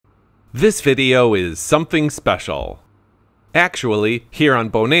This video is something special. Actually, here on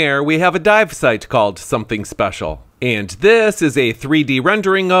Bonaire, we have a dive site called Something Special. And this is a 3D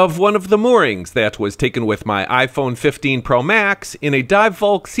rendering of one of the moorings that was taken with my iPhone 15 Pro Max in a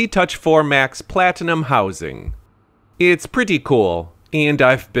Divevolk Seatouch 4 Max Platinum housing. It's pretty cool, and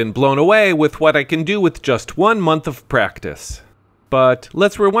I've been blown away with what I can do with just 1 month of practice. But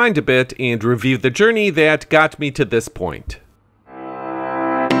let's rewind a bit and review the journey that got me to this point.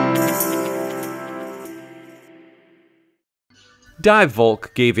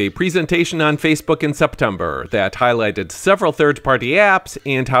 Divevolk gave a presentation on Facebook in September that highlighted several third-party apps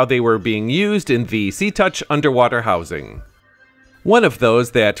and how they were being used in the Seatouch underwater housing. One of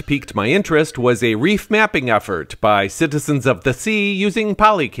those that piqued my interest was a reef mapping effort by citizens of the sea using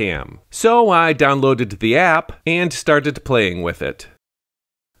Polycam, so I downloaded the app and started playing with it.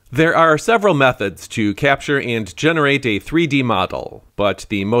 There are several methods to capture and generate a 3D model, but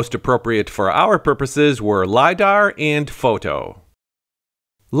the most appropriate for our purposes were LiDAR and photo.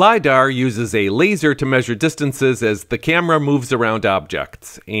 LiDAR uses a laser to measure distances as the camera moves around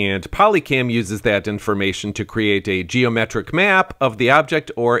objects, and Polycam uses that information to create a geometric map of the object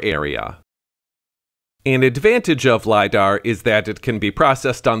or area. An advantage of LiDAR is that it can be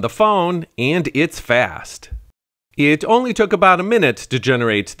processed on the phone, and it's fast. It only took about a minute to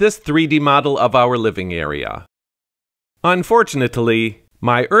generate this 3D model of our living area. Unfortunately,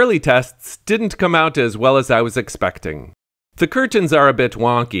 my early tests didn't come out as well as I was expecting. The curtains are a bit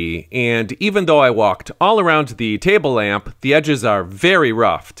wonky, and even though I walked all around the table lamp, the edges are very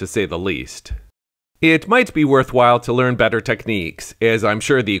rough, to say the least. It might be worthwhile to learn better techniques, as I'm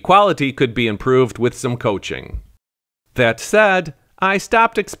sure the quality could be improved with some coaching. That said, I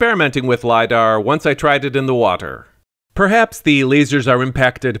stopped experimenting with LiDAR once I tried it in the water. Perhaps the lasers are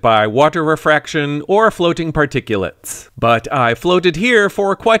impacted by water refraction or floating particulates, but I floated here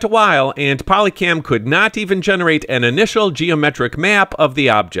for quite a while and Polycam could not even generate an initial geometric map of the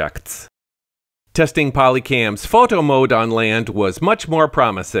objects. Testing Polycam's photo mode on land was much more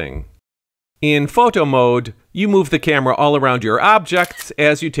promising. In photo mode, you move the camera all around your objects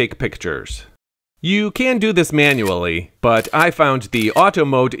as you take pictures. You can do this manually, but I found the auto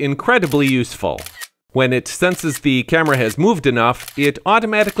mode incredibly useful. When it senses the camera has moved enough, it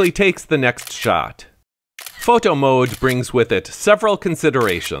automatically takes the next shot. Photo mode brings with it several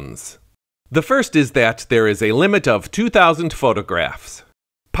considerations. The first is that there is a limit of 2,000 photographs.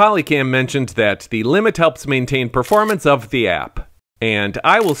 Polycam mentioned that the limit helps maintain performance of the app, and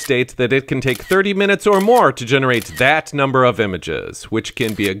I will state that it can take 30 minutes or more to generate that number of images, which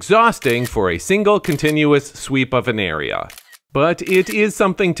can be exhausting for a single continuous sweep of an area. But it is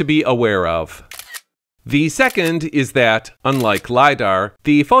something to be aware of. The second is that, unlike LiDAR,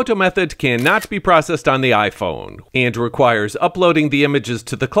 the photo method cannot be processed on the iPhone and requires uploading the images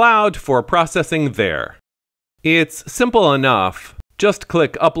to the cloud for processing there. It's simple enough. Just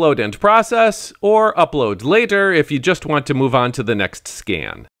click Upload and Process, or Upload Later if you just want to move on to the next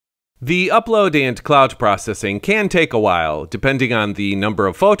scan. The upload and cloud processing can take a while, depending on the number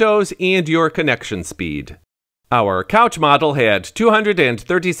of photos and your connection speed. Our couch model had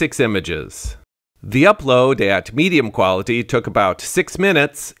 236 images. The upload at medium quality took about 6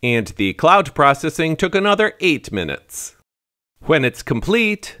 minutes, and the cloud processing took another 8 minutes. When it's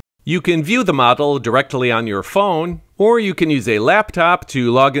complete, you can view the model directly on your phone, or you can use a laptop to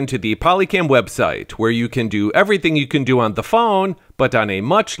log into the Polycam website, where you can do everything you can do on the phone, but on a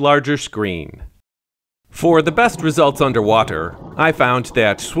much larger screen. For the best results underwater, I found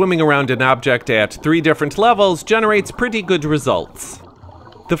that swimming around an object at 3 different levels generates pretty good results.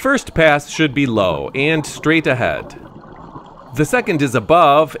 The first pass should be low and straight ahead. The second is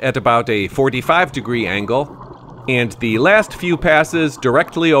above at about a 45-degree angle, and the last few passes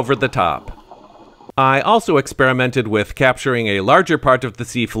directly over the top. I also experimented with capturing a larger part of the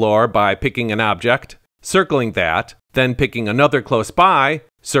seafloor by picking an object, circling that, then picking another close by,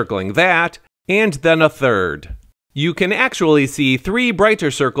 circling that, and then a third. You can actually see 3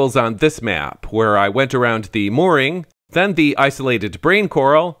 brighter circles on this map, where I went around the mooring, then the isolated brain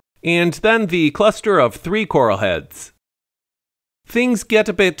coral, and then the cluster of 3 coral heads. Things get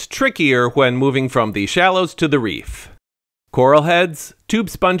a bit trickier when moving from the shallows to the reef. Coral heads, tube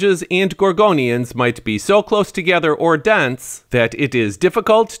sponges, and gorgonians might be so close together or dense that it is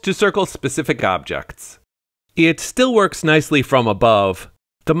difficult to circle specific objects. It still works nicely from above.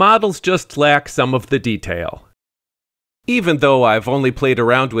 The models just lack some of the detail. Even though I've only played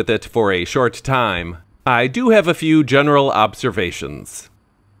around with it for a short time, I do have a few general observations.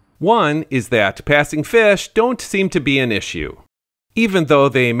 One is that passing fish don't seem to be an issue. Even though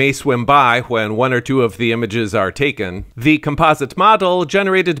they may swim by when one or two of the images are taken, the composite model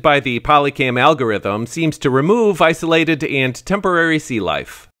generated by the Polycam algorithm seems to remove isolated and temporary sea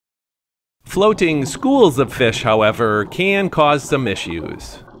life. Floating schools of fish, however, can cause some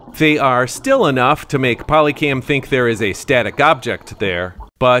issues. They are still enough to make Polycam think there is a static object there,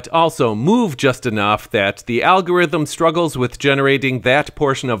 but also move just enough that the algorithm struggles with generating that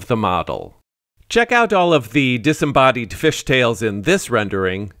portion of the model. Check out all of the disembodied fishtails in this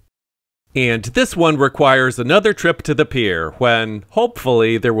rendering, and this one requires another trip to the pier when,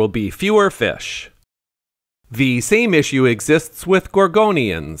 hopefully, there will be fewer fish. The same issue exists with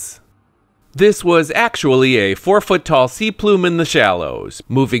gorgonians. This was actually a 4-foot-tall sea plume in the shallows,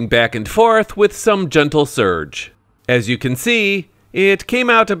 moving back and forth with some gentle surge. As you can see, it came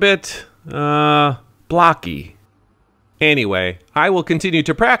out a bit, blocky. Anyway, I will continue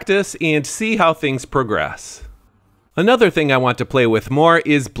to practice and see how things progress. Another thing I want to play with more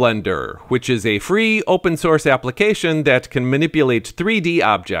is Blender, which is a free open source application that can manipulate 3D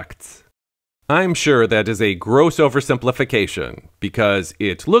objects. I'm sure that is a gross oversimplification, because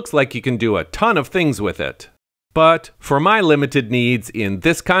it looks like you can do a ton of things with it. But for my limited needs in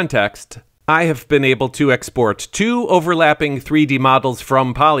this context, I have been able to export 2 overlapping 3D models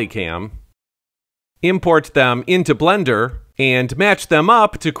from Polycam, import them into Blender, and match them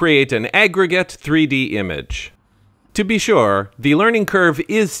up to create an aggregate 3D image. To be sure, the learning curve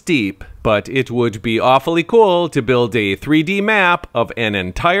is steep, but it would be awfully cool to build a 3D map of an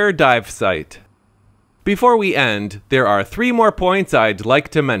entire dive site. Before we end, there are 3 more points I'd like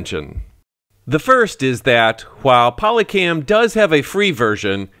to mention. The first is that, while Polycam does have a free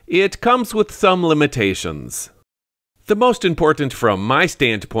version, it comes with some limitations. The most important from my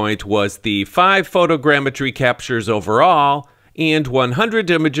standpoint was the 5 photogrammetry captures overall, and 100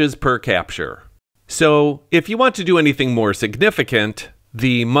 images per capture. So, if you want to do anything more significant,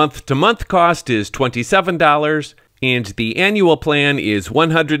 the month-to-month cost is $27, and the annual plan is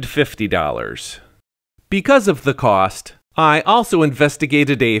 $150. Because of the cost, I also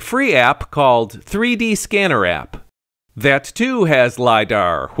investigated a free app called 3D Scanner App. That too has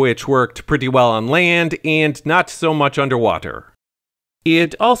LiDAR, which worked pretty well on land and not so much underwater.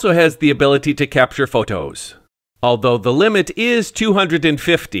 It also has the ability to capture photos, although the limit is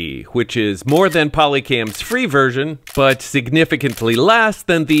 250, which is more than Polycam's free version, but significantly less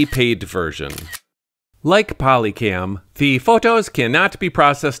than the paid version. Like Polycam, the photos cannot be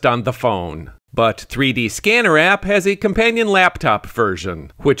processed on the phone, but 3D Scanner App has a companion laptop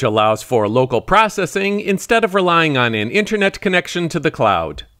version, which allows for local processing instead of relying on an internet connection to the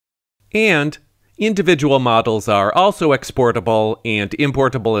cloud. And individual models are also exportable and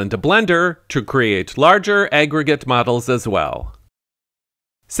importable into Blender to create larger aggregate models as well.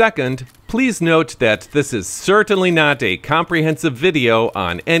 Second, please note that this is certainly not a comprehensive video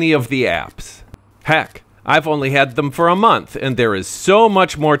on any of the apps. Heck, I've only had them for a month, and there is so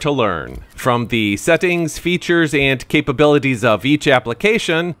much more to learn, from the settings, features, and capabilities of each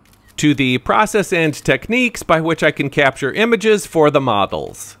application, to the process and techniques by which I can capture images for the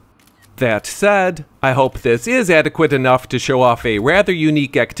models. That said, I hope this is adequate enough to show off a rather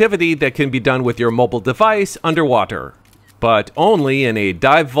unique activity that can be done with your mobile device underwater, but only in a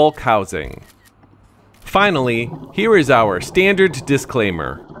Divevolk housing. Finally, here is our standard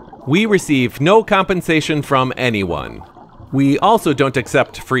disclaimer. We receive no compensation from anyone. We also don't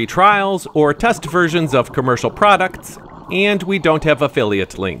accept free trials or test versions of commercial products, and we don't have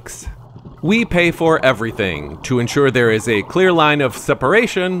affiliate links. We pay for everything to ensure there is a clear line of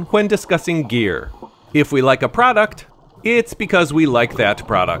separation when discussing gear. If we like a product, it's because we like that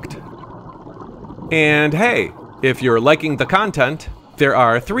product. And hey, if you're liking the content, there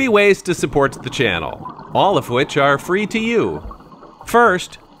are 3 ways to support the channel, all of which are free to you.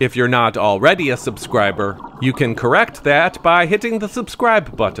 First, if you're not already a subscriber, you can correct that by hitting the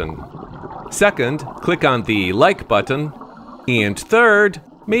subscribe button. Second, click on the like button. And third,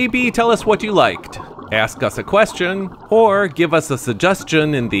 maybe tell us what you liked, ask us a question, or give us a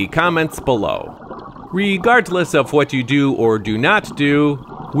suggestion in the comments below. Regardless of what you do or do not do,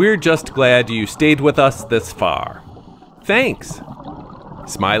 we're just glad you stayed with us this far. Thanks!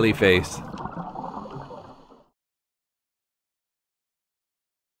 Smiley face.